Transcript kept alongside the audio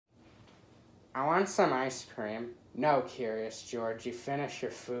I want some ice cream. No, Curious George, you finish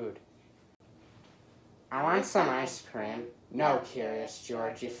your food. I want some ice cream. No, Curious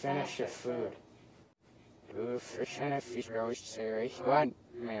George, you finish your food. Du frischende Fischrost one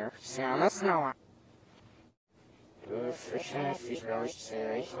mehr Samus Noah. Du frischende Fischrost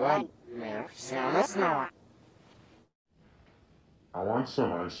one mehr Samus Noah. I want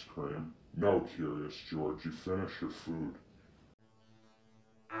some ice cream. No, Curious George, you finish your food.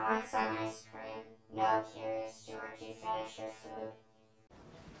 I want some ice cream. No, Curious George, you finish your food.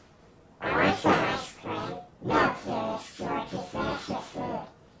 I want some ice cream. No, Curious George, you finish your food.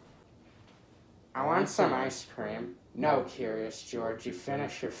 I want some ice cream. No, Curious George, you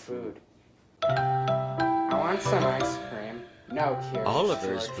finish your food. I want some ice cream. No, Curious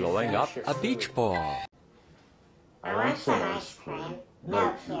Oliver's George, blowing you up finish a your beach food. ball. I want some ice cream.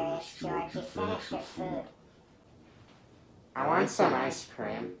 No, Curious George, you finish your food. I want some ice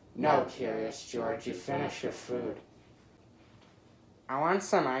cream. No, Curious George, you finish your food. I want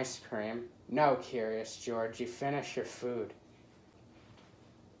some ice cream. No, Curious George, you finish your food.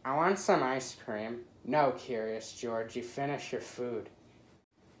 I want some ice cream. No, Curious George, you finish your food.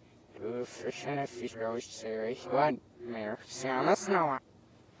 Du frischende Fischrost one mehr Samus Noah.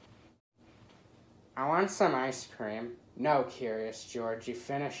 I want some ice cream. No, Curious George, you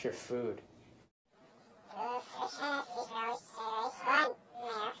finish your food.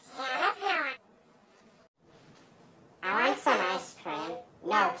 I want some ice cream.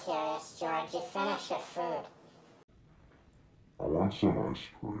 No, Curious George, you finish your food. I want some ice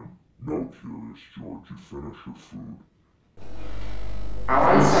cream. No, Curious George, you finish your food. I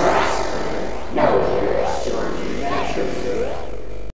want some ice cream. No, Curious George, you finish your food.